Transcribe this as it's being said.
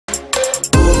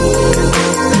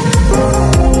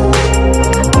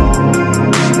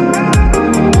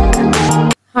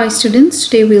Hi students,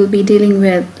 today we'll be dealing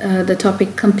with the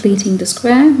topic completing the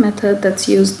square method that's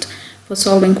used for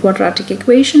solving quadratic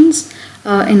equations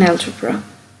in algebra.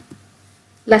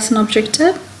 Lesson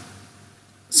objective: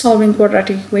 solving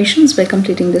quadratic equations by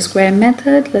completing the square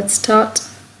method. Let's start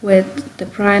with the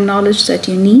prior knowledge that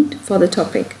you need for the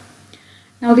topic.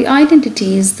 Now the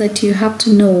identities that you have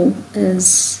to know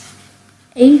is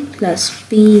a plus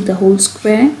b the whole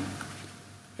square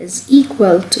is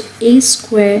equal to a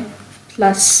square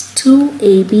plus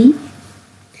 2ab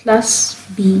plus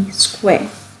b square.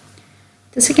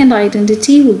 The second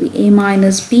identity will be a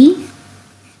minus b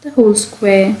the whole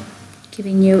square,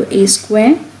 giving you a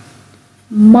square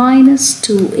minus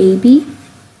 2ab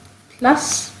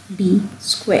plus b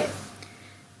square.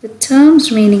 The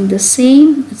terms remaining the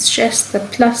same, it's just the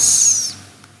plus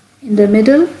in the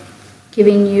middle,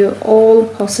 giving you all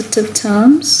positive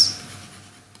terms.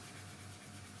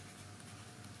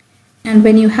 And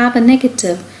when you have a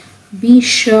negative, be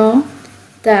sure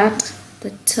that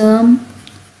the term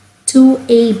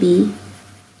 2ab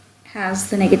has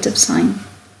the negative sign.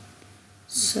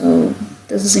 So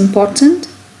this is important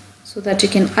so that you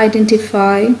can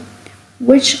identify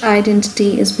which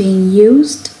identity is being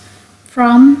used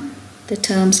from the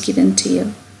terms given to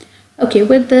you. Okay,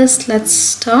 with this, let's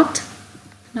start.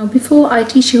 Now, before I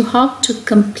teach you how to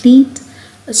complete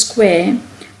a square,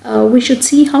 we should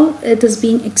see how it is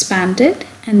being expanded,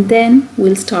 and then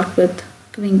we'll start with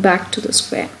going back to the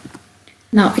square.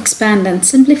 Now expand and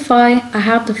simplify. I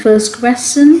have the first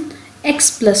question,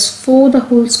 x plus 4 the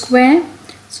whole square.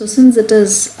 So since it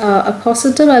is a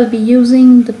positive, I'll be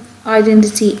using the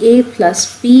identity a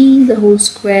plus b the whole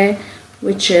square,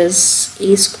 which is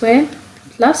a square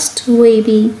plus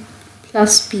 2ab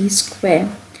plus b square.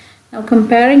 Now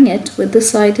comparing it with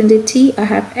this identity, I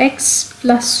have x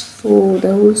plus 4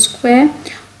 the whole square,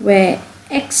 where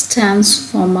x stands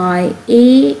for my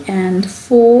a and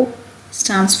 4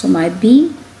 stands for my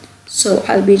b. So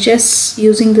I'll be just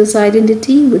using this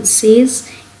identity which says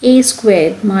a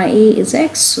squared, my a is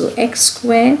x, so x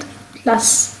squared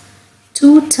plus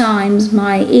 2 times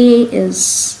my a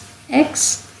is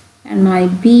x and my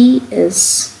b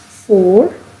is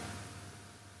 4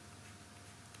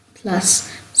 plus,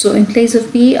 so in place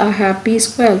of b I have b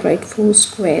squared, right, 4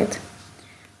 squared,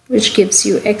 which gives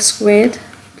you x squared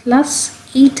plus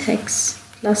 8x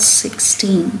plus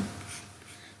 16.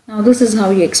 Now this is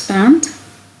how you expand.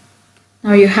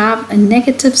 Now you have a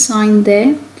negative sign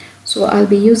there, so I'll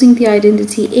be using the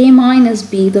identity a minus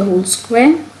b the whole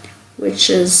square, which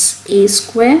is a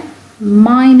square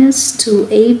minus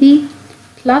 2ab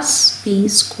plus b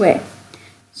square.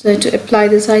 So to apply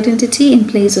this identity, in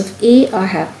place of a I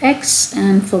have x,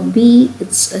 and for b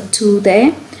it's a 2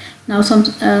 there. Now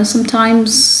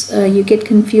sometimes you get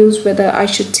confused whether I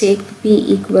should take b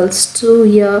equals 2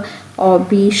 here or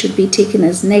b should be taken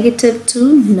as negative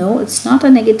 2. No, it's not a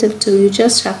negative 2, you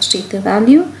just have to take the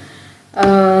value.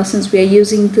 Since we are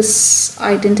using this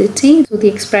identity, so the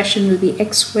expression will be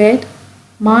x squared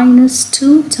minus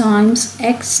 2 times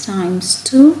x times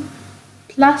 2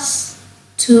 plus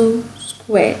 2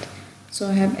 squared. So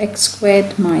I have x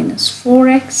squared minus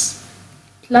 4x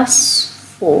plus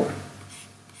 4.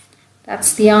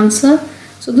 That's the answer.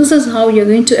 So this is how you're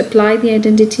going to apply the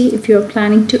identity if you're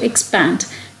planning to expand.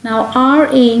 Now our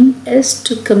aim is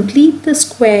to complete the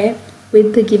square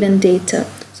with the given data.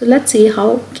 So let's see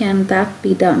how can that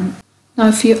be done. Now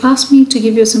if you ask me to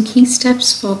give you some key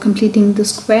steps for completing the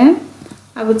square,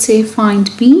 I would say find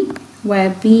b, where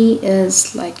b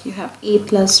is like you have a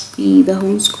plus b the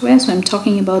whole square. So I'm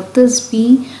talking about this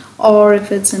b, or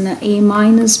if it's in a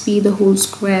minus b the whole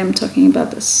square, I'm talking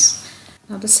about this.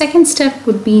 Now the second step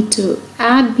would be to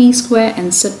add b square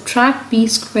and subtract b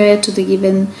square to the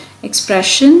given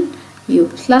expression. You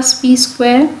plus b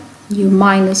square, you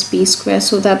minus b square,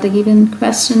 so that the given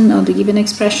question or the given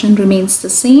expression remains the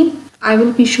same. I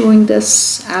will be showing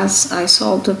this as I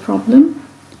solve the problem.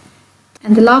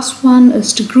 And the last one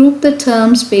is to group the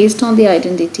terms based on the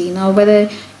identity. Now whether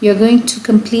you're going to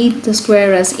complete the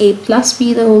square as a plus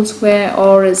b the whole square,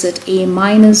 or is it a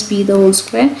minus b the whole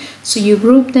square, so you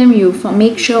group them, you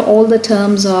make sure all the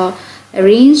terms are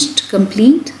arranged to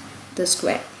complete the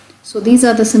square. So these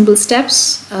are the simple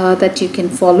steps that you can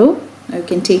follow, you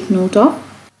can take note of.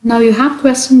 Now you have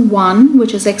question 1,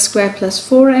 which is x squared plus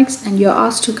 4x, and you're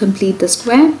asked to complete the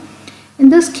square. In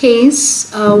this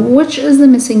case, which is the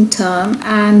missing term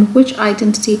and which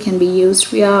identity can be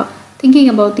used? We are thinking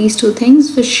about these two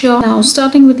things for sure. Now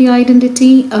starting with the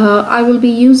identity, I will be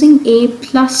using a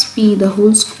plus b the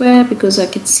whole square because I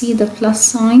can see the plus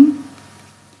sign,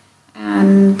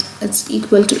 and it's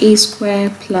equal to a square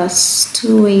plus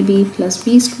 2ab plus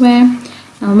b square.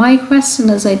 Now my question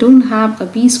is, I don't have a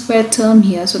b squared term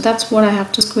here, so that's what I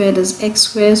have to square as x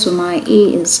squared. So my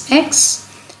a is x,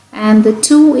 and the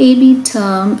 2ab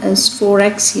term is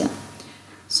 4x here.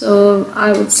 So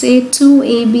I would say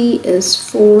 2ab is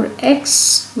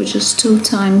 4x, which is 2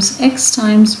 times x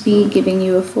times b, giving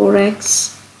you a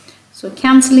 4x. So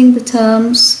cancelling the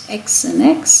terms x and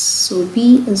x, so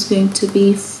b is going to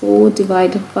be 4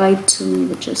 divided by 2,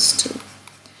 which is 2.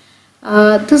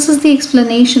 This is the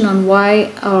explanation on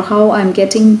why or how I'm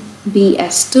getting b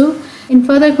as 2. In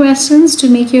further questions, to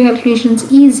make your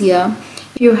calculations easier,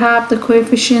 if you have the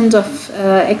coefficient of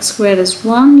x squared as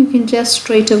 1, you can just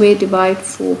straight away divide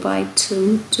 4 by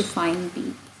 2 to find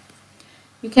b.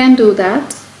 You can do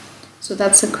that. So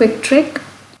that's a quick trick.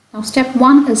 Now step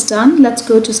 1 is done. Let's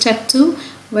go to step 2,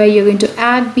 where you're going to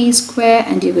add b square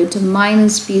and you're going to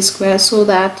minus b square, so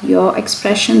that your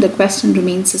expression, the question,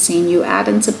 remains the same. You add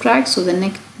and subtract, so the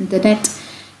net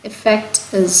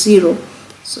effect is 0.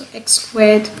 So x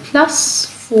squared plus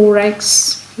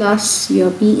 4x plus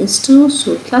your b is 2,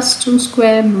 so plus 2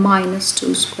 square minus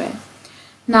 2 square.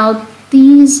 Now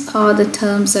these are the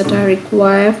terms that are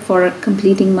required for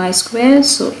completing my square.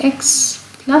 So x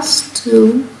plus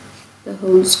 2 the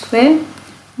whole square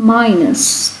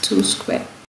minus 2 square.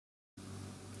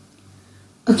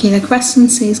 Okay, the question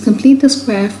says complete the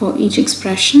square for each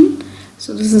expression.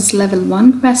 So this is level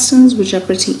 1 questions, which are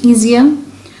pretty easier.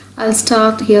 I'll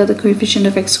start here. The coefficient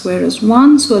of x squared is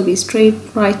 1, so I'll be straight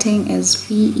writing as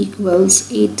b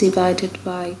equals 8 divided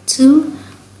by 2,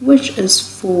 which is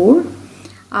 4.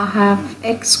 I have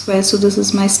x squared, so this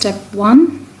is my step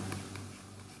 1.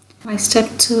 My step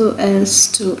 2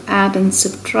 is to add and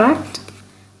subtract.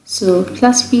 So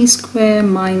plus b square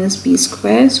minus b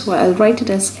square, so I'll write it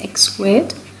as x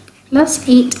squared plus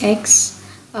 8x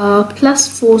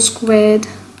plus 4 squared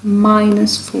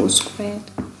minus 4 squared.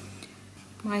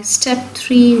 My step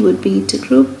 3 would be to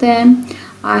group them.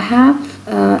 I have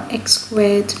x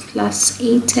squared plus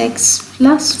 8x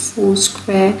plus 4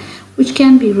 square, which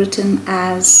can be written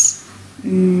as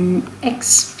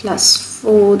x plus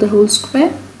 4 the whole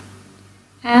square,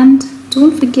 and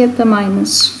don't forget the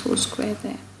minus 4 square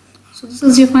there. So this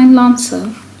is your final answer,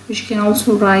 which you can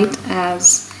also write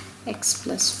as x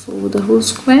plus 4 the whole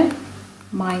square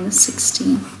minus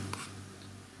 16.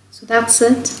 So that's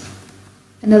it.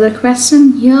 Another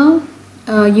question here,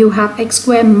 you have x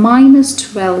squared minus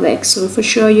 12x, so for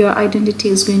sure your identity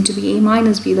is going to be a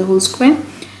minus b the whole square.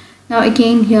 Now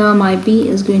again here my b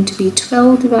is going to be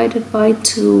 12 divided by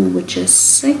 2, which is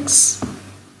 6.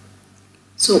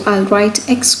 So I'll write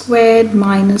x squared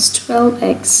minus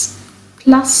 12x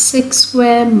plus 6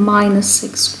 square minus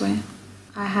 6 square.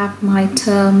 I have my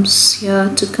terms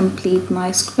here to complete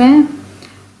my square.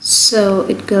 So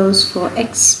it goes for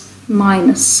x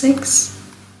minus 6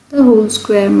 the whole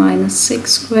square minus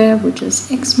 6 square, which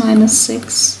is x minus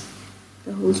 6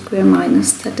 the whole square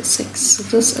minus 36. So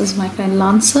this is my final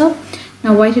answer.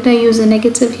 Now why did I use a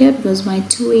negative here? Because my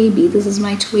 2ab, this is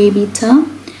my 2ab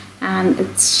term, and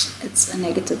it's a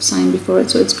negative sign before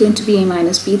it, so it's going to be a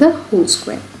minus b the whole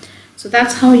square. So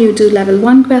that's how you do level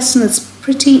 1 question. It's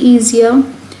pretty easier.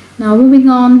 Now moving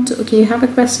on to, okay, you have a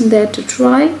question there to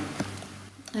try.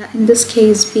 In this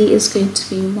case, b is going to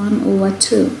be 1 over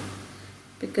 2,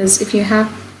 because if you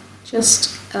have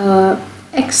just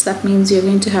x, that means you're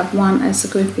going to have 1 as the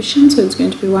coefficient, so it's going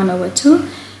to be 1 over 2,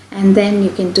 and then you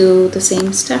can do the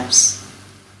same steps.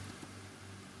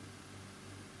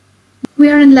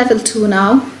 We are in level 2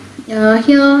 now.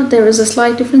 Here there is a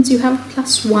slight difference. You have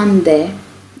plus 1 there.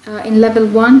 In level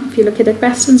 1, if you look at the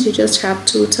questions, you just have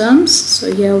 2 terms.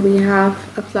 So here we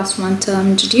have a plus 1 term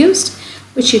introduced,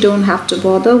 which you don't have to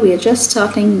bother. We are just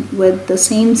starting with the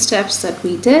same steps that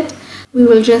we did. We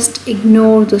will just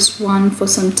ignore this one for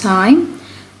some time,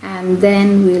 and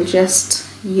then we'll just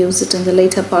use it in the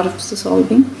later part of the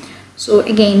solving. So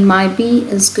again, my b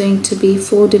is going to be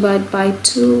 4 divided by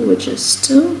 2, which is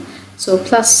 2. So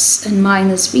plus and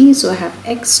minus b, so I have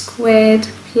x squared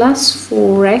plus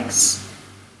 4x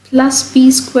plus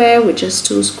b square, which is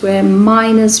 2 square,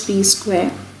 minus b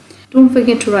square. Don't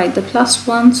forget to write the plus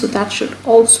 1, so that should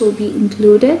also be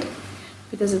included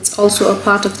because it's also a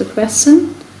part of the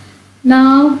question.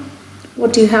 Now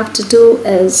what you have to do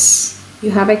is,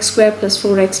 you have x squared plus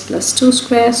 4x plus 2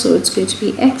 square, so it's going to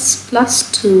be x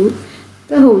plus 2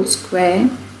 the whole square,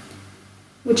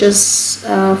 which is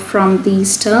from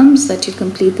these terms that you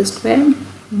complete the square,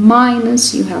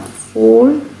 minus you have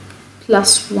 4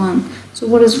 plus 1. So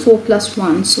what is 4 plus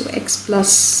 1? So x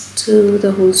plus 2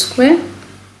 the whole square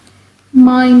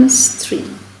minus 3.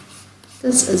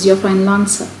 This is your final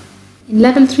answer. In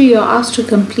level 3, you are asked to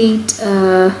complete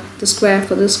the square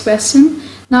for this question.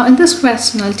 Now in this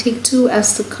question, I'll take 2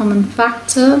 as the common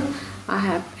factor. I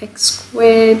have x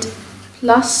squared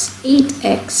plus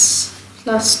 8x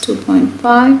plus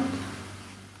 2.5.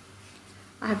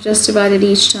 I have just divided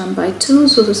each term by 2,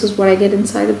 so this is what I get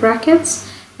inside the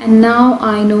brackets. And now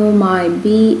I know my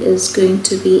b is going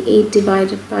to be 8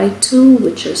 divided by 2,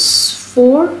 which is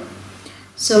 4.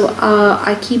 So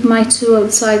I keep my 2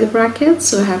 outside the brackets,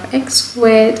 so I have x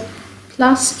squared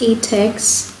plus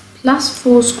 8x plus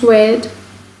 4 squared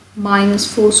minus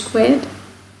 4 squared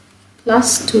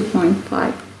plus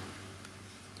 2.5.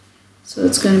 So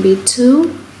it's going to be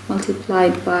 2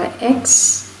 multiplied by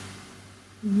x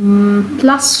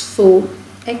plus 4,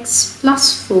 x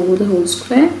plus 4 the whole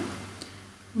square,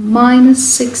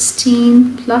 minus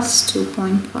 16 plus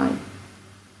 2.5.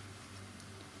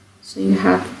 So you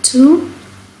have 2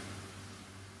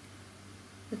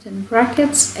 within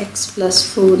brackets x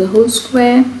plus 4 the whole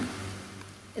square.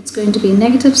 It's going to be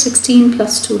negative 16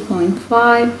 plus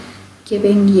 2.5,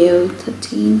 giving you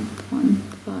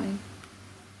 13.5.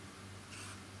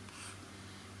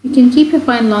 You can keep your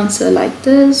final answer like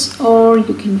this, or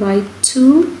you can write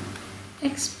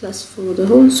 2x plus 4 the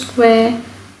whole square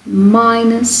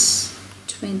minus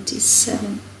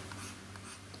 27.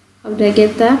 How did I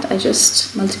get that? I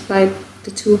just multiplied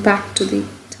the 2 back to the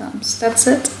terms. That's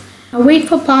it. Now wait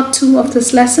for part 2 of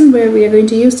this lesson, where we are going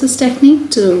to use this technique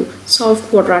to solve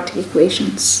quadratic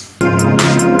equations.